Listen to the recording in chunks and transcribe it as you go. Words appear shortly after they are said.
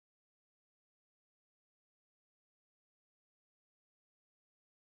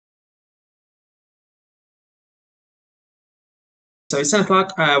So it's 10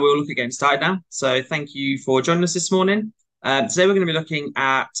 o'clock. We'll look at getting started now. So thank you for joining us this morning. Today we're going to be looking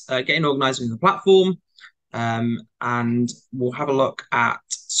at getting organised with the platform, and we'll have a look at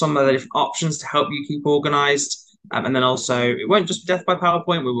some of the different options to help you keep organised. And then also, it won't just be death by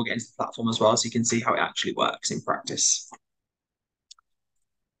PowerPoint. We will get into the platform as well, so you can see how it actually works in practice.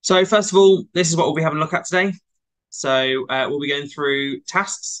 So first of all, this is what we'll be having a look at today. So we'll be going through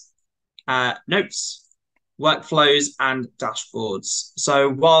tasks, notes, workflows, and dashboards. So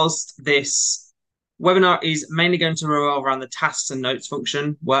whilst this webinar is mainly going to revolve around the tasks and notes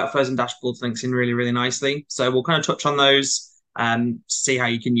function, workflows and dashboards links in really, really nicely. So we'll kind of touch on those to see how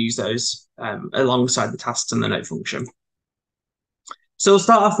you can use those alongside the tasks and the note function. So we'll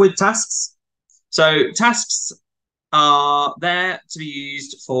start off with tasks. So tasks are there to be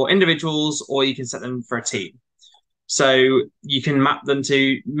used for individuals, or you can set them for a team. So you can map them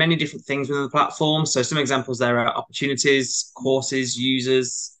to many different things within the platform. So some examples there are opportunities, courses,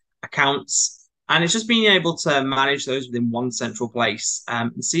 users, accounts, and it's just being able to manage those within one central place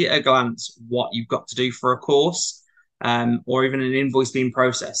and see at a glance what you've got to do for a course or even an invoice being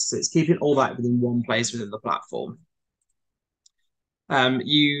processed. So it's keeping all that within one place within the platform.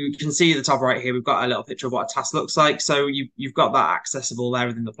 You can see at the top right here, we've got a little picture of what a task looks like. So you've got that accessible there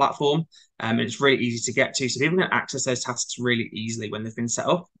within the platform, and it's really easy to get to. So people can access those tasks really easily when they've been set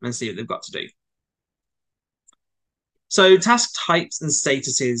up and see what they've got to do. So task types and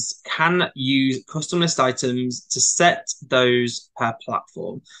statuses can use custom list items to set those per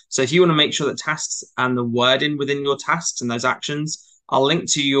platform. So if you want to make sure that tasks and the wording within your tasks and those actions are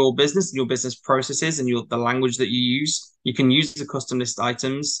linked to your business and your business processes and the language that you use, you can use the custom list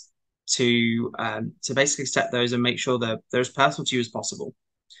items to basically set those and make sure that they're as personal to you as possible.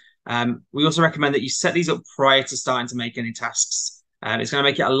 We also recommend that you set these up prior to starting to make any tasks. It's going to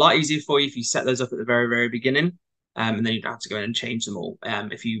make it a lot easier for you if you set those up at the very, very beginning, and then you don't have to go in and change them all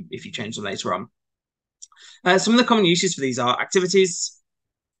if you change them later on. Some of the common uses for these are activities,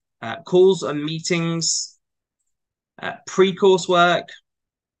 calls and meetings, pre-course work,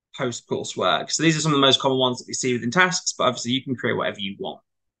 post-course work. So these are some of the most common ones that we see within tasks, but obviously you can create whatever you want.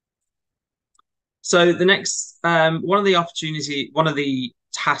 So the next, one of the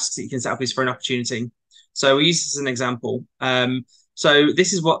tasks that you can set up is for an opportunity. So we use this as an example. So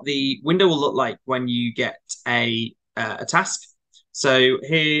this is what the window will look like when you get a task. So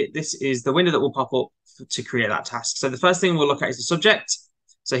here, this is the window that will pop up to create that task. So the first thing we'll look at is the subject.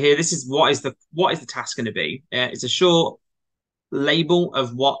 So here, this is what is the task going to be? It's a short label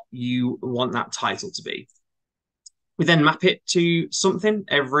of what you want that title to be. We then map it to something.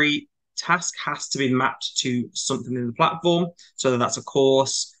 Every task has to be mapped to something in the platform, so that's a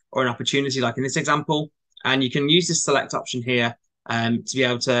course or an opportunity, like in this example. And you can use this select option here to be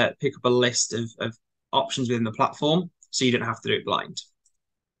able to pick up a list of options within the platform, so you don't have to do it blind.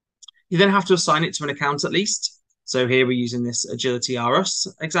 You then have to assign it to an account at least. So here we're using this Agility RS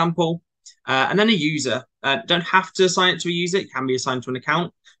example. And then a user. Don't have to assign it to a user. It can be assigned to an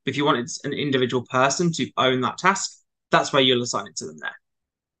account. But if you want an individual person to own that task, that's where you'll assign it to them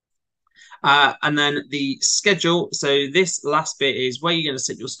there. And then the schedule. So this last bit is where you're going to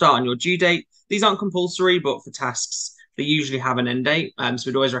set your start and your due date. These aren't compulsory, but for tasks, they usually have an end date. So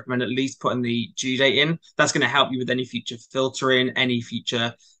we'd always recommend at least putting the due date in. That's going to help you with any future filtering, any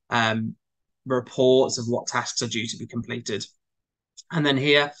future reports of what tasks are due to be completed. And then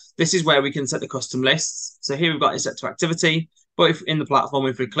here, this is where we can set the custom lists. So here we've got it set to activity, but if in the platform,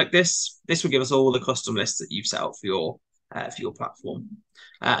 if we click this will give us all the custom lists that you've set up for your platform.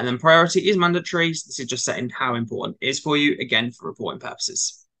 And then priority is mandatory. So this is just setting how important it is for you, again, for reporting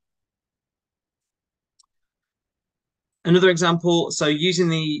purposes. Another example, so using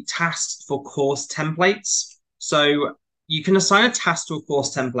the tasks for course templates. So you can assign a task to a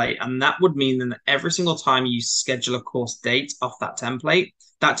course template, and that would mean that every single time you schedule a course date off that template,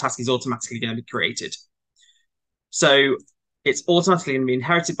 that task is automatically going to be created. So it's automatically going to be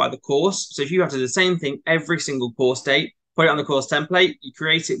inherited by the course. So if you have to do the same thing every single course date, put it on the course template, you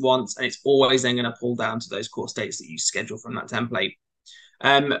create it once, and it's always then going to pull down to those course dates that you schedule from that template.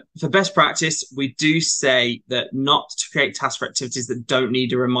 For best practice, we do say that not to create tasks for activities that don't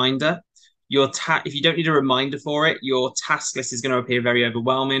need a reminder. If you don't need a reminder for it, your task list is going to appear very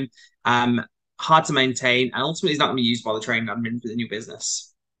overwhelming, hard to maintain, and ultimately is not going to be used by the training admin within your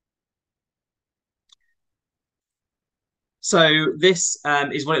business. So this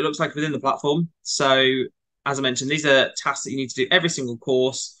is what it looks like within the platform. So as I mentioned, these are tasks that you need to do every single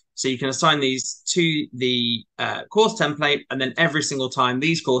course. So you can assign these to the course template, and then every single time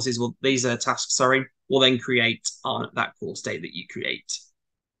these tasks will then create on that course date that you create.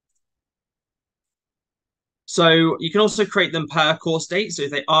 So you can also create them per course date. So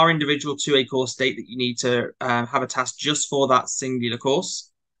if they are individual to a course date that you need to have a task just for that singular course,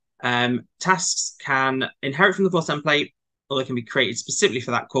 tasks can inherit from the course template, or they can be created specifically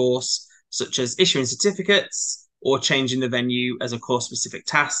for that course, such as issuing certificates or changing the venue as a course-specific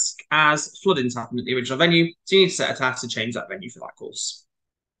task, as flooding's happened at the original venue. So you need to set a task to change that venue for that course.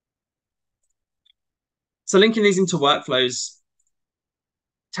 So linking these into workflows,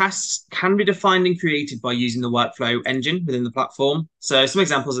 tasks can be defined and created by using the workflow engine within the platform. So some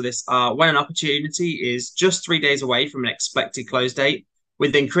examples of this are when an opportunity is just 3 days away from an expected close date, we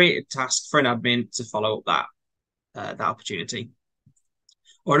then create a task for an admin to follow up that opportunity.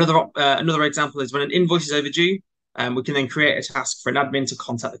 Or another example is when an invoice is overdue, we can then create a task for an admin to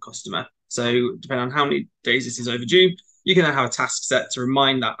contact the customer. So depending on how many days this is overdue, you can then have a task set to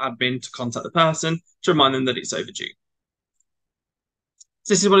remind that admin to contact the person to remind them that it's overdue.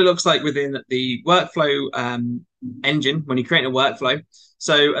 So this is what it looks like within the workflow engine when you're creating a workflow.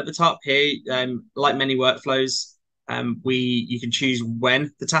 So at the top here, like many workflows, you can choose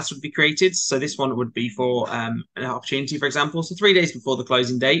when the task would be created. So this one would be for an opportunity, for example, so 3 days before the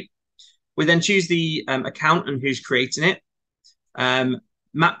closing date. We then choose the account and who's creating it.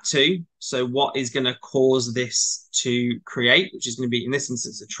 Map to, so what is going to cause this to create, which is going to be, in this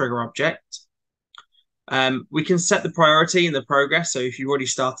instance, a trigger object. We can set the priority and the progress. So if you've already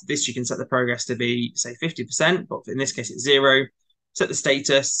started this, you can set the progress to be, say, 50%, but in this case, it's 0. Set the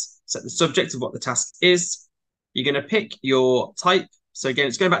status, set the subject of what the task is. You're going to pick your type. So again,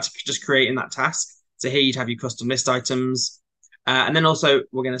 it's going back to just creating that task. So here you'd have your custom list items. And then also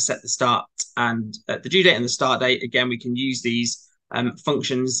we're going to set the start and the due date and the start date. Again, we can use these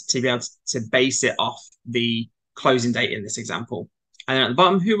functions to be able to base it off the closing date in this example. And then at the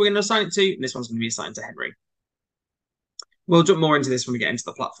bottom, who we're going to assign it to, and this one's going to be assigned to Henry. We'll jump more into this when we get into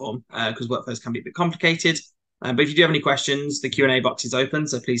the platform because workflows can be a bit complicated. But if you do have any questions, the Q&A box is open,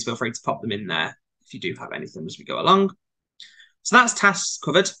 so please feel free to pop them in there if you do have anything as we go along. So that's tasks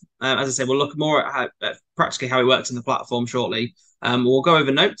covered. As I said, we'll look more at practically how it works in the platform shortly. We'll go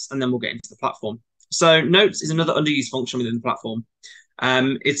over notes and then we'll get into the platform. So notes is another underused function within the platform.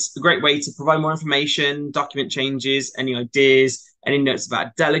 It's a great way to provide more information, document changes, any ideas, any notes about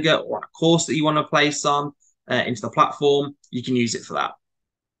a delegate or a course that you want to place on into the platform. You can use it for that.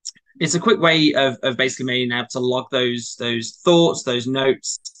 It's a quick way of basically being able to log those thoughts, those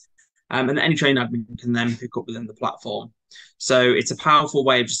notes, and any training admin can then pick up within the platform. So it's a powerful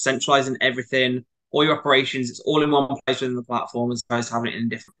way of just centralizing everything, all your operations. It's all in one place within the platform as opposed to having it in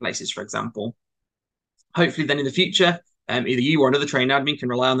different places, for example. Hopefully then in the future, either you or another training admin can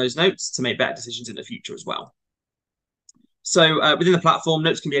rely on those notes to make better decisions in the future as well. So within the platform,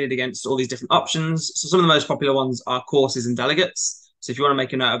 notes can be added against all these different options. So some of the most popular ones are courses and delegates. So if you want to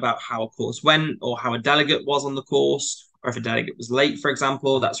make a note about how a course went or how a delegate was on the course, or if a delegate was late, for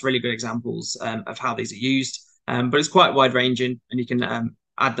example, that's really good examples of how these are used. But it's quite wide ranging and you can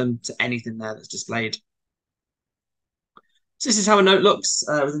add them to anything there that's displayed. So this is how a note looks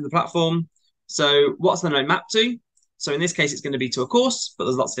within the platform. So what's the note mapped to? So in this case, it's going to be to a course, but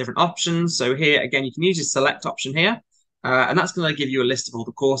there's lots of different options. So here, again, you can use your select option here. And that's going to give you a list of all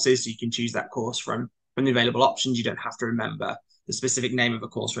the courses. So you can choose that course from the available options. You don't have to remember the specific name of a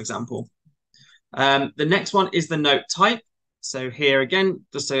course, for example. The next one is the note type. So here again,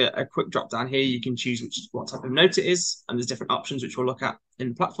 just a quick drop down here, you can choose what type of note it is. And there's different options which we'll look at in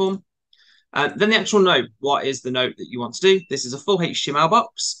the platform. Then the actual note, what is the note that you want to do? This is a full HTML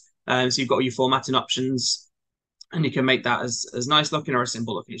box. So you've got all your formatting options and you can make that as nice looking or as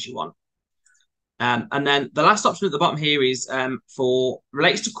simple looking as you want. And then the last option at the bottom here is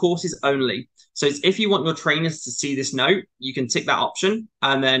relates to courses only. So it's if you want your trainers to see this note, you can tick that option.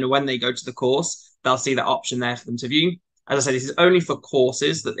 And then when they go to the course, they'll see that option there for them to view. As I said, this is only for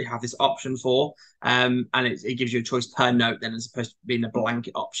courses that they have this option for. And it gives you a choice per note then as opposed to being a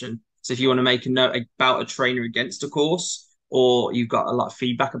blanket option. So if you want to make a note about a trainer against a course, or you've got a lot of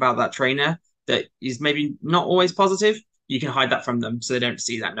feedback about that trainer that is maybe not always positive, you can hide that from them so they don't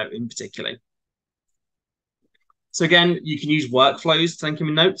see that note in particular. So again, you can use workflows to link them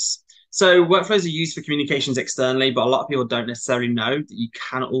in notes. So workflows are used for communications externally, but a lot of people don't necessarily know that you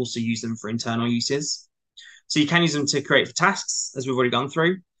can also use them for internal uses. So you can use them to create for tasks, as we've already gone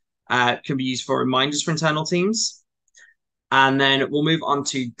through. Can be used for reminders for internal teams. And then we'll move on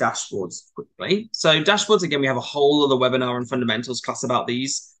to dashboards quickly. So dashboards, again, we have a whole other webinar and fundamentals class about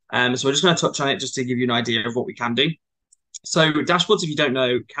these. So we're just going to touch on it just to give you an idea of what we can do. So dashboards, if you don't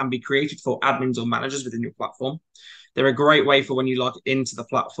know, can be created for admins or managers within your platform. They're a great way for when you log into the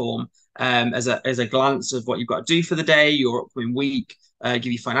platform as a glance of what you've got to do for the day, your upcoming week,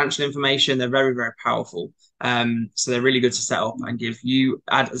 give you financial information. They're very, very powerful. So they're really good to set up and give you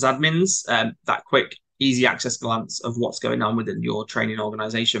as admins that quick, easy access glance of what's going on within your training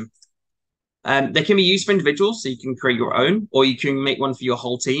organization. They can be used for individuals, so you can create your own, or you can make one for your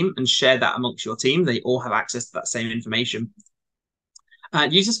whole team and share that amongst your team. They all have access to that same information.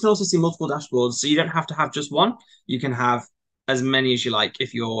 Users can also see multiple dashboards, so you don't have to have just one. You can have as many as you like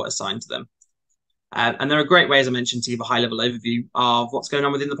if you're assigned to them. And there are great ways, I mentioned, to give a high-level overview of what's going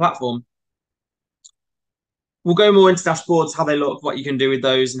on within the platform. We'll go more into dashboards, how they look, what you can do with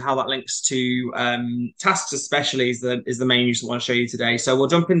those, and how that links to tasks especially is the main use I want to show you today. So we'll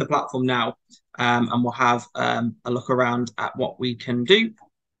jump in the platform now, and we'll have a look around at what we can do.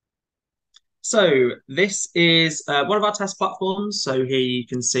 So this is one of our test platforms. So here you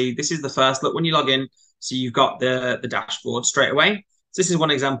can see this is the first look when you log in. So you've got the dashboard straight away. So this is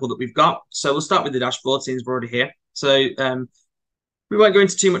one example that we've got. So we'll start with the dashboard since we're already here. So we won't go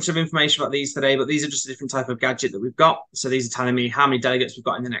into too much of information about these today, but these are just a different type of gadget that we've got. So these are telling me how many delegates we've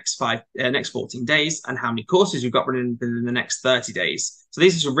got in the next 14 days and how many courses we've got running within the next 30 days. So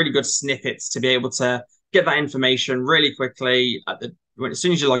these are some really good snippets to be able to get that information really quickly. As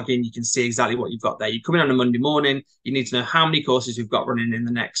soon as you log in, you can see exactly what you've got there. You come in on a Monday morning, you need to know how many courses you've got running in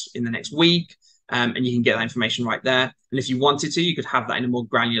the next week, and you can get that information right there. And if you wanted to, you could have that in a more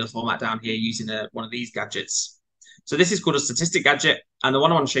granular format down here using one of these gadgets. So this is called a statistic gadget. And the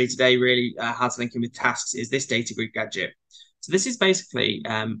one I want to show you today, really how to link in with tasks, is this data grid gadget. So this is basically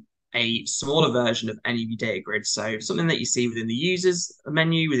a smaller version of any data grid. So something that you see within the users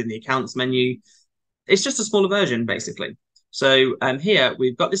menu, within the accounts menu. It's just a smaller version, basically. So here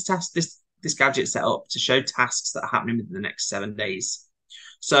we've got this gadget set up to show tasks that are happening within the next 7 days.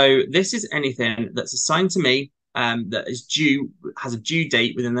 So this is anything that's assigned to me that has a due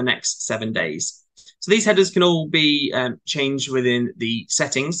date within the next 7 days. So these headers can all be changed within the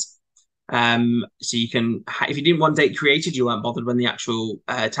settings. So you can, if you didn't want date created, you weren't bothered when the actual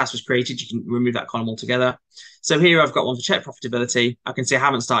task was created, you can remove that column altogether. So here I've got one for check profitability. I can see I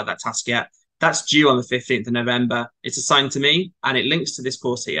haven't started that task yet. That's due on the 15th of November. It's assigned to me and it links to this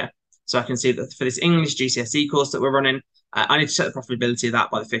course here. So I can see that for this English GCSE course that we're running, I need to check the profitability of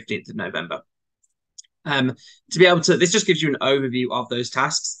that by the 15th of November. To be able to, this just gives you an overview of those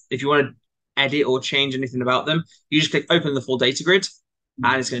tasks. If you want to edit or change anything about them, you just click open the full data grid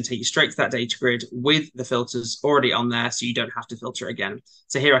and it's going to take you straight to that data grid with the filters already on there, so you don't have to filter it again.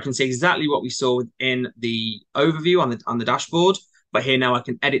 So here I can see exactly what we saw in the overview on the dashboard, but here now I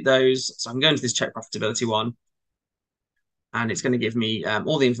can edit those. So I'm going to this check profitability one and it's going to give me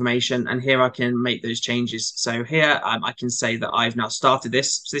all the information, and here I can make those changes. So here I can say that I've now started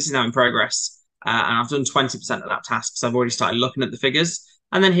this. So this is now in progress and I've done 20% of that task. So I've already started looking at the figures.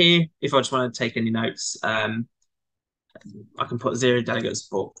 And then here, if I just want to take any notes, I can put 0 delegates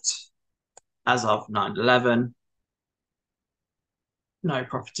booked as of 9/11. No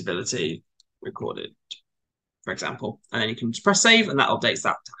profitability recorded, for example. And then you can just press save and that updates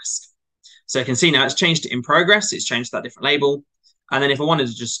that task. So you can see now it's changed to in progress. It's changed to that different label. And then if I wanted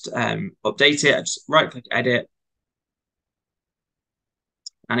to just update it, I just right click edit.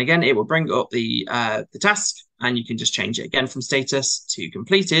 And again, it will bring up the task and you can just change it again from status to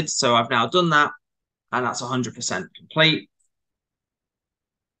completed. So I've now done that and that's 100% complete.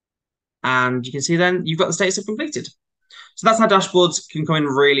 And you can see then you've got the status of completed. So that's how dashboards can come in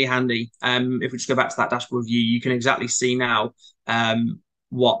really handy. If we just go back to that dashboard view, you can exactly see now how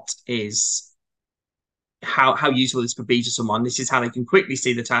useful this could be to someone. This is how they can quickly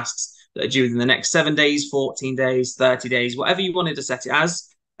see the tasks that are due within the next 7 days, 14 days, 30 days, whatever you wanted to set it as.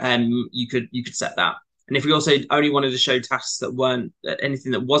 You could set that. And if we also only wanted to show tasks that weren't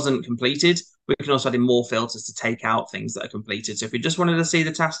anything that wasn't completed, we can also add in more filters to take out things that are completed. So if we just wanted to see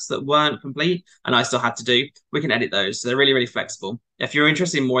the tasks that weren't complete and I still had to do, we can edit those. So they're really, really flexible. If you're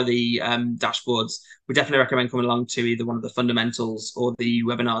interested in more of the dashboards, we definitely recommend coming along to either one of the fundamentals or the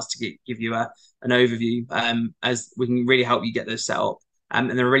webinars to give you an overview, as we can really help you get those set up.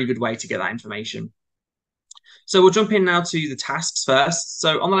 And they're a really good way to get that information. So we'll jump in now to the tasks first.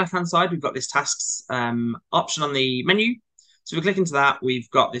 So on the left-hand side, we've got this tasks option on the menu. So if we click into that, we've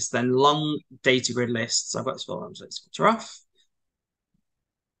got this then long data grid list. So I've got this folder, so let's filter off.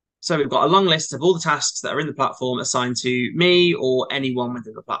 So we've got a long list of all the tasks that are in the platform assigned to me or anyone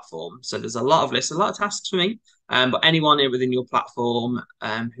within the platform. So there's a lot of lists, a lot of tasks for me, but anyone within your platform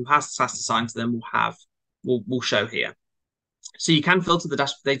who has tasks assigned to them will show here. So you can filter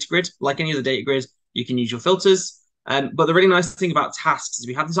the data grid like any other data grid. You can use your filters. But the really nice thing about tasks is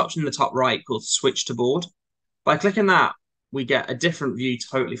we have this option in the top right called switch to board. By clicking that, we get a different view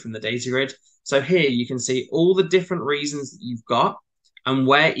totally from the data grid. So here you can see all the different reasons that you've got and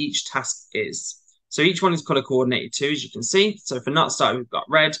where each task is. So each one is color coordinated too, as you can see. So for not started, we've got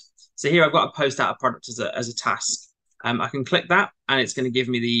red. So here I've got to post out a product as a task. I can click that and it's going to give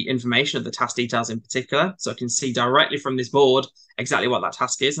me the information of the task details in particular. So I can see directly from this board exactly what that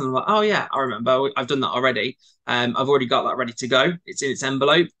task is. And I'm like, oh yeah, I remember. I've done that already. I've already got that ready to go. It's in its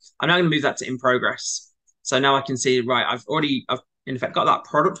envelope. I'm now going to move that to in progress. So now I can see, right, I've in effect got that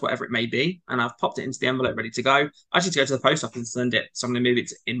product, whatever it may be, and I've popped it into the envelope ready to go. I just need to go to the post office and send it. So I'm going to move it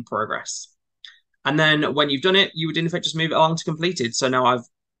to in progress. And then when you've done it, you would in effect just move it along to completed. So now I've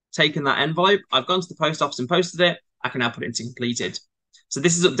taken that envelope, I've gone to the post office and posted it. I can now put it into completed. So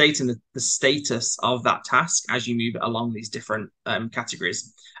this is updating the status of that task as you move it along these different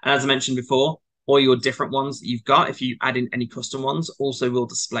categories. And as I mentioned before, all your different ones that you've got, if you add in any custom ones, also will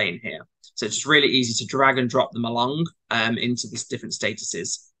display in here. So it's just really easy to drag and drop them along into these different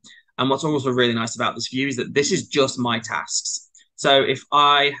statuses. And what's also really nice about this view is that this is just my tasks. So if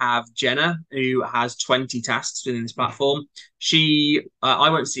I have Jenna, who has 20 tasks within this platform, I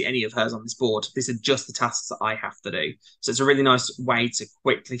won't see any of hers on this board. These are just the tasks that I have to do. So it's a really nice way to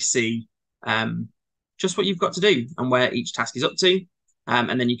quickly see just what you've got to do and where each task is up to.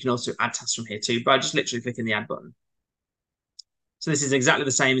 And then you can also add tasks from here too, by just literally clicking the add button. So this is exactly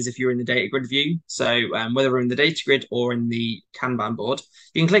the same as if you're in the data grid view. So whether we're in the data grid or in the Kanban board,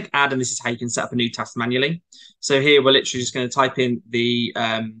 you can click add, and this is how you can set up a new task manually. So here we're literally just going to type in the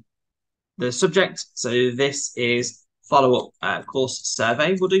subject. So this is follow-up course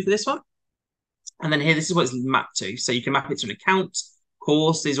survey we'll do for this one. And then here, this is what it's mapped to. So you can map it to an account,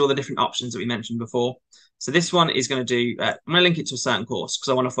 course. These are all the different options that we mentioned before. So this one is going to do, I'm going to link it to a certain course because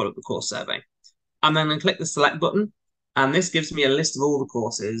I want to follow up the course survey. And then I'm going to click the select button. And this gives me a list of all the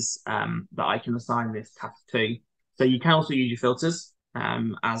courses that I can assign this task to. So you can also use your filters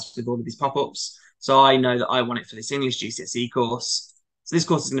as with all of these pop-ups. So I know that I want it for this English GCSE course. So this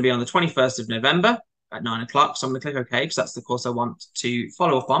course is going to be on the 21st of November at 9 o'clock. So I'm going to click OK because that's the course I want to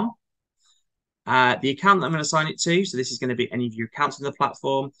follow up on. The account that I'm going to assign it to. So this is going to be any of your accounts on the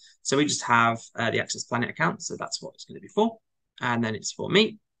platform. So we just have the accessplanit account. So that's what it's going to be for. And then it's for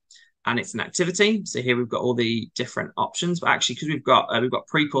me. And it's an activity. So here we've got all the different options, but actually because we've got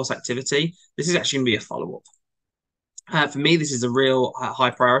pre-course activity, this is actually going to be a follow-up. For me, this is a real high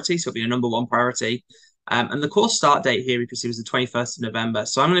priority, so it'll be a number one priority. And the course start date here, we can see was the 21st of November.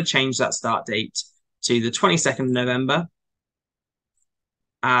 So I'm going to change that start date to the 22nd of November.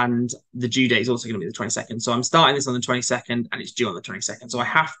 And the due date is also going to be the 22nd. So I'm starting this on the 22nd and it's due on the 22nd. So I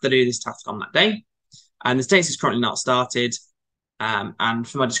have to do this task on that day. And the status is currently not started. And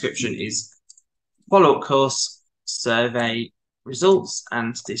for my description is follow-up course, survey results,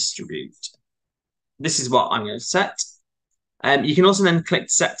 and distribute. This is what I'm going to set. You can also then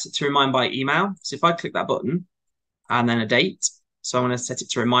click set to remind by email. So if I click that button and then a date, so I'm going to set it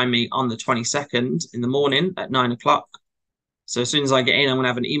to remind me on the 22nd in the morning at 9 o'clock. So as soon as I get in, I'm going to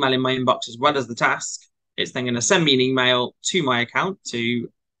have an email in my inbox as well as the task. It's then going to send me an email to my account, to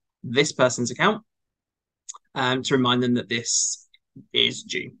this person's account, to remind them that this is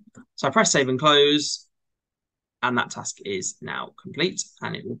due. So I press save and close, and that task is now complete,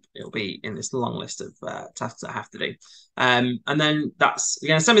 and it'll be in this long list of tasks that I have to do. And then that's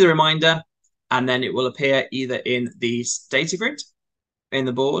going to send me the reminder, and then it will appear either in the data grid, in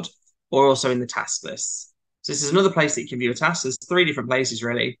the board, or also in the task list. So this is another place that you can view a task. There's 3 different places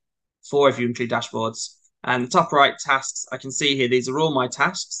really, 4 if you include dashboards. And the top right tasks, I can see here, these are all my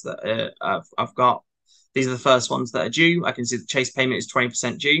tasks that I've got. These are the first ones that are due. I can see the chase payment is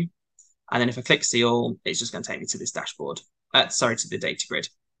 20% due. And then if I click see all, it's just going to take me to this dashboard. To the data grid.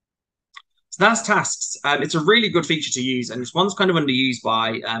 So that's tasks. It's a really good feature to use, and it's one's kind of underused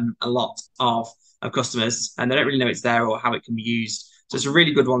by a lot of customers, and they don't really know it's there or how it can be used. So it's a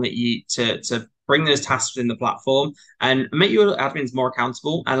really good one that to bring those tasks within the platform and make your admins more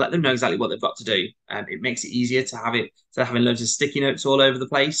accountable and let them know exactly what they've got to do. It makes it easier to have it instead of having loads of sticky notes all over the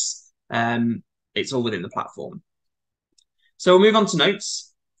place. It's all within the platform. So we'll move on to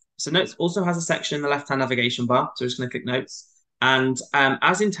notes. So notes also has a section in the left-hand navigation bar. So we're just going to click notes. And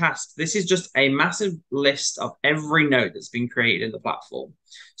as in tasks, this is just a massive list of every note that's been created in the platform.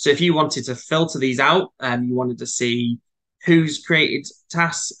 So if you wanted to filter these out, you wanted to see who's created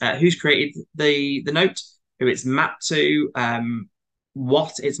tasks, who's created the note, who it's mapped to,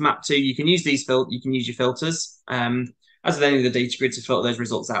 what it's mapped to, you can use these you can use your filters. As with any of the data grid to filter those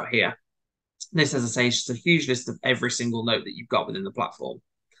results out here. This, as I say, is just a huge list of every single note that you've got within the platform.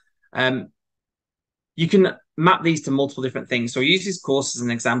 You can map these to multiple different things. So I use this course as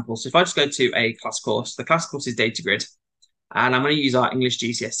an example. So if I just go to a class course, the class course is data grid, and I'm going to use our English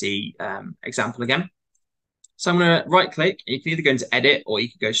GCSE example again. So I'm going to right click. You can either go into edit or you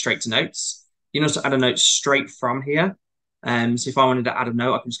can go straight to notes. You can also add a note straight from here. So if I wanted to add a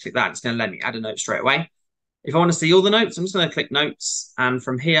note, I can just click that. It's going to let me add a note straight away. If I want to see all the notes, I'm just going to click notes. And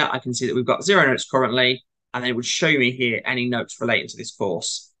from here, I can see that we've got 0 notes currently. And then it would show me here any notes relating to this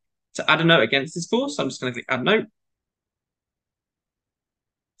course. To add a note against this course, I'm just going to click add note.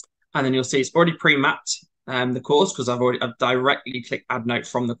 And then you'll see it's already pre-mapped the course because I've directly clicked add note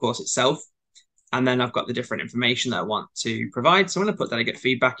from the course itself. And then I've got the different information that I want to provide. So I'm going to put delegate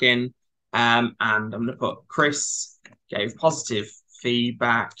feedback in. And I'm going to put Chris gave positive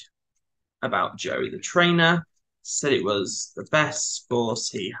feedback about Joe, the trainer, said it was the best course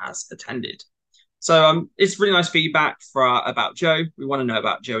he has attended. So it's really nice feedback about Joe. We want to know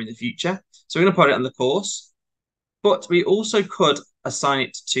about Joe in the future. So we're going to put it on the course. But we also could assign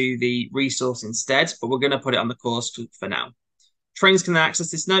it to the resource instead, but we're going to put it on the course for now. Trainers can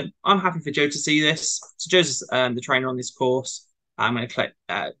access this note. I'm happy for Joe to see this. So Joe's the trainer on this course. I'm going to click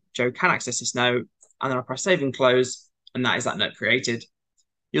Joe can access this note, and then I'll press save and close, and that is that note created.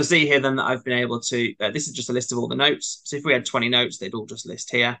 You'll see here then that I've been able to, this is just a list of all the notes. So if we had 20 notes, they'd all just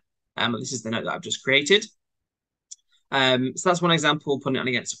list here. But this is the note that I've just created. So that's one example, putting it on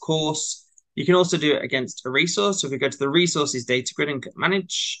against a course. You can also do it against a resource. So if we go to the resources data grid and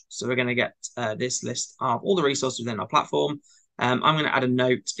manage, so we're going to get this list of all the resources within our platform. I'm going to add a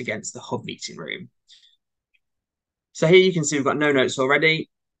note against the hub meeting room. So here you can see we've got no notes already.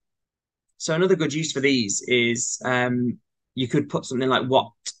 So another good use for these is you could put something like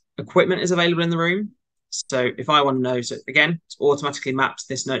what equipment is available in the room. So if I want to know, so again, it's automatically mapped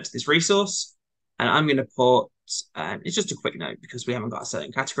this note to this resource. And I'm going to put, it's just a quick note because we haven't got a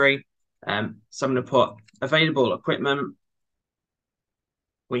certain category. So I'm going to put available equipment.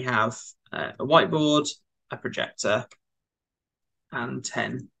 We have a whiteboard, a projector, and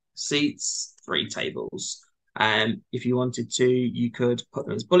 10 seats, 3 tables. If you wanted to, you could put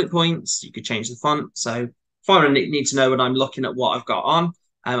them as bullet points. You could change the font. So if I need to know when I'm looking at what I've got on,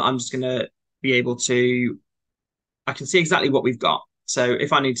 I'm just going to be able to, I can see exactly what we've got. So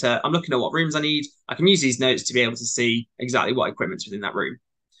if I need to, I'm looking at what rooms I need, I can use these notes to be able to see exactly what equipment's within that room.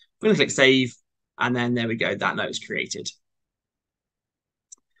 I'm going to click save, and then there we go, that note is created.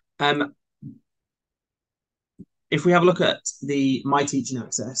 If we have a look at the My Teaching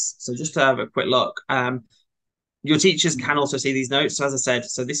Access, so just to have a quick look, your teachers can also see these notes. So as I said,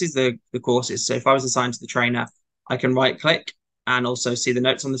 so this is the courses. So if I was assigned to the trainer, I can right click and also see the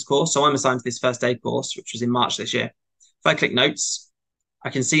notes on this course. So I'm assigned to this first aid course, which was in March this year. If I click notes, I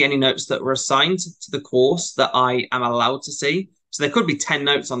can see any notes that were assigned to the course that I am allowed to see. So there could be 10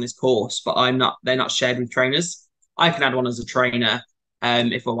 notes on this course, but they're not shared with trainers. I can add one as a trainer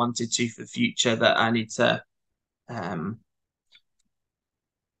if I wanted to for the future that I need to,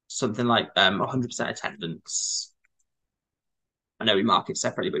 something like 100% attendance. I know we mark it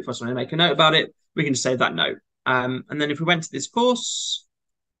separately, but if I just want to make a note about it, we can just save that note. And then if we went to this course,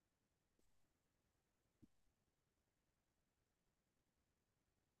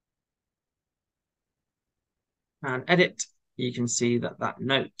 and edit, you can see that that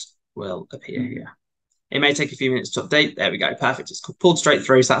note will appear here. It may take a few minutes to update. There we go. Perfect. It's pulled straight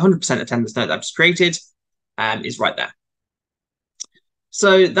through. So that 100% attendance note that I've just created is right there.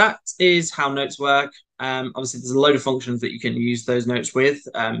 So that is how notes work. Obviously, there's a load of functions that you can use those notes with.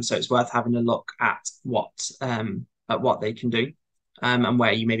 So it's worth having a look at what they can do and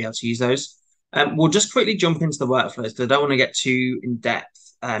where you may be able to use those. We'll just quickly jump into the workflows because I don't want to get too in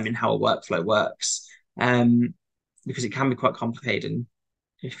depth in how a workflow works because it can be quite complicated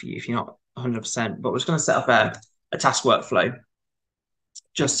if you're not 100%. But we're just going to set up a task workflow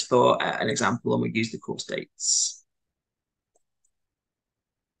just for an example, and we use the course dates.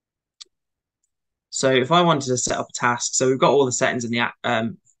 So if I wanted to set up a task, so we've got all the settings in the app.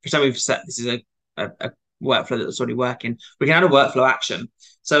 Pretend we've set this is a workflow that's already working. We can add a workflow action.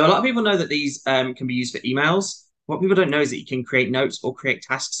 So a lot of people know that these can be used for emails. What people don't know is that you can create notes or create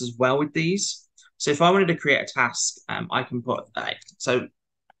tasks as well with these. So if I wanted to create a task, I can put, so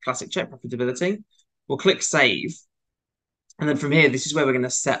classic check profitability. We'll click save. And then from here, this is where we're going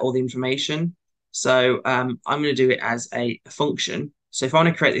to set all the information. So I'm going to do it as a function. So if I want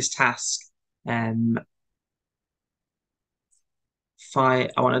to create this task, I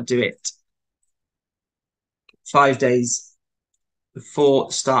want to do it 5 days before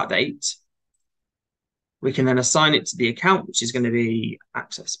the start date. We can then assign it to the account, which is going to be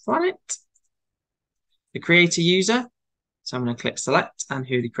accessplanit, the creator user. So I'm going to click select, and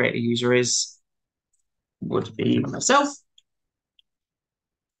who the creator user is would be myself.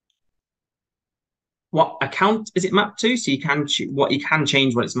 What account is it mapped to? So you can choose what you can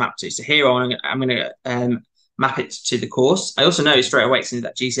change what it's mapped to. So here I'm going to map it to the course. I also know straight away it's going to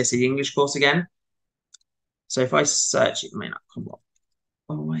that GCSE English course again. So if I search, it may not come up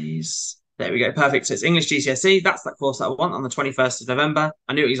always. There we go. Perfect. So it's English GCSE. That's that course that I want on the 21st of November.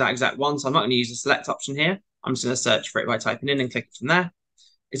 I knew it was that exact one, so I'm not going to use the select option here. I'm just going to search for it by typing in and click it from there.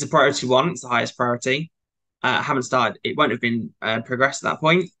 It's a priority one. It's the highest priority. I haven't started. It won't have been progressed at that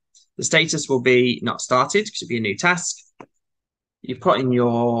point. The status will be not started because it'll be a new task. You put in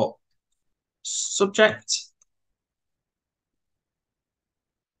your subject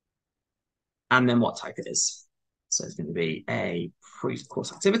and then what type it is. So it's going to be a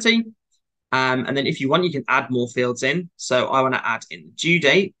pre-course activity. And then if you want, you can add more fields in. So I want to add in the due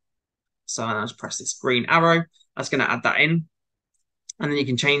date. So I'll just press this green arrow. That's going to add that in. And then you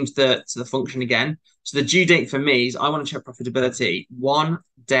can change to the function again. So the due date for me is I want to check profitability 1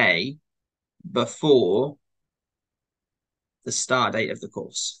 day before the start date of the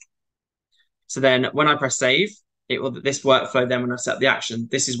course. So then when I press save, it will this workflow then when I set the action,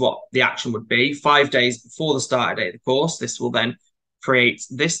 this is what the action would be. 5 days before the start date of the course, this will then create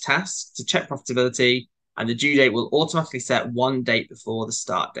this task to check profitability, and the due date will automatically set 1 date before the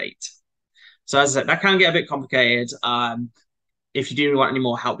start date. So as I said, that can get a bit complicated. If you do want any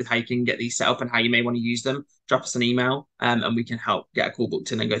more help with how you can get these set up and how you may want to use them, drop us an email and we can help get a call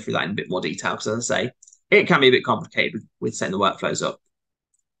booked in and go through that in a bit more detail. Because as I say, it can be a bit complicated with setting the workflows up.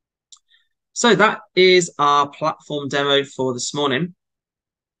 So that is our platform demo for this morning.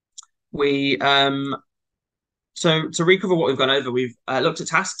 We so to recover what we've gone over, we've looked at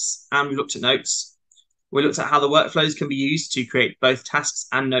tasks and we've looked at notes. We looked at how the workflows can be used to create both tasks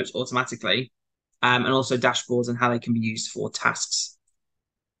and notes automatically, and also dashboards and how they can be used for tasks.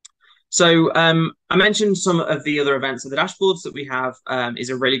 So I mentioned some of the other events. So the dashboards that we have is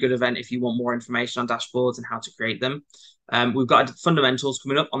a really good event if you want more information on dashboards and how to create them. We've got fundamentals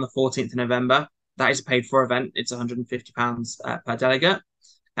coming up on the 14th of November. That is a paid for event. It's £150 per delegate.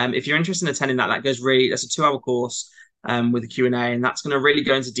 If you're interested in attending that, that's a 2-hour course with a Q&A, and that's going to really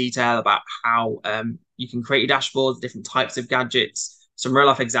go into detail about how you can create your dashboards, different types of gadgets, some real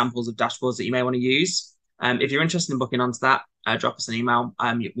life examples of dashboards that you may want to use. If you're interested in booking onto that, drop us an email.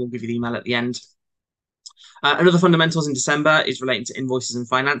 We'll give you the email at the end. Another fundamentals in December is relating to invoices and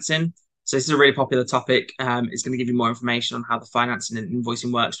financing. So this is a really popular topic. It's going to give you more information on how the financing and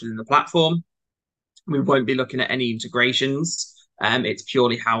invoicing works within the platform. We won't be looking at any integrations. It's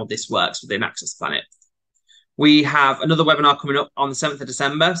purely how this works within accessplanit. We have another webinar coming up on the 7th of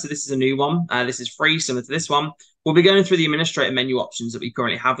December. So this is a new one. This is free, similar to this one. We'll be going through the administrator menu options that we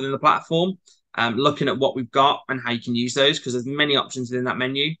currently have within the platform, looking at what we've got and how you can use those, because there's many options within that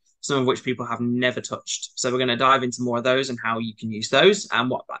menu, some of which people have never touched. So we're going to dive into more of those and how you can use those and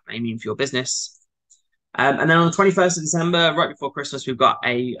what that may mean for your business. And then on the 21st of December, right before Christmas, we've got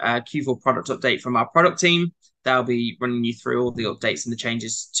a Q4 product update from our product team. They'll be running you through all the updates and the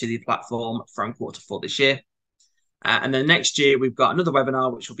changes to the platform from Q4 this year. And then next year, we've got another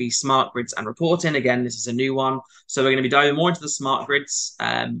webinar, which will be smart grids and reporting. Again, this is a new one. So we're going to be diving more into the smart grids.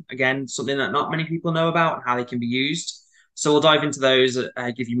 Again, something that not many people know about and how they can be used. So we'll dive into those,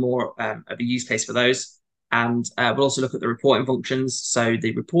 give you more of a use case for those. And we'll also look at the reporting functions. So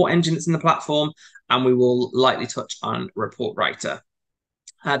the report engine that's in the platform, and we will lightly touch on Report Writer.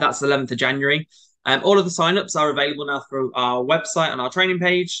 That's the 11th of January. All of the signups are available now through our website and our training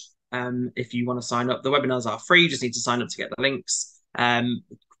page. If you want to sign up, the webinars are free. You just need to sign up to get the links.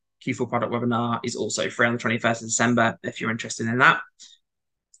 Q4 product webinar is also free on the 21st of December if you're interested in that.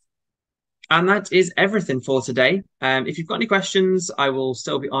 And that is everything for today. If you've got any questions, I will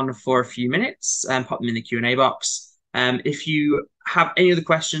still be on for a few minutes and pop them in the Q&A box. If you have any other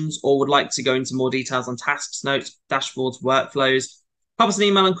questions or would like to go into more details on tasks, notes, dashboards, workflows, pop us an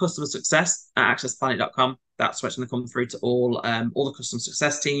email on customer success at accessplanit.com. That's what's going to come through to all the customer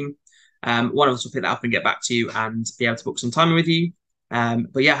success team. One of us will pick that up and get back to you and be able to book some time with you.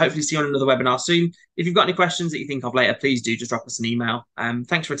 But yeah, hopefully see you on another webinar soon. If you've got any questions that you think of later, please do just drop us an email.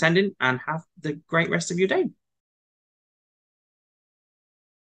 Thanks for attending and have the great rest of your day.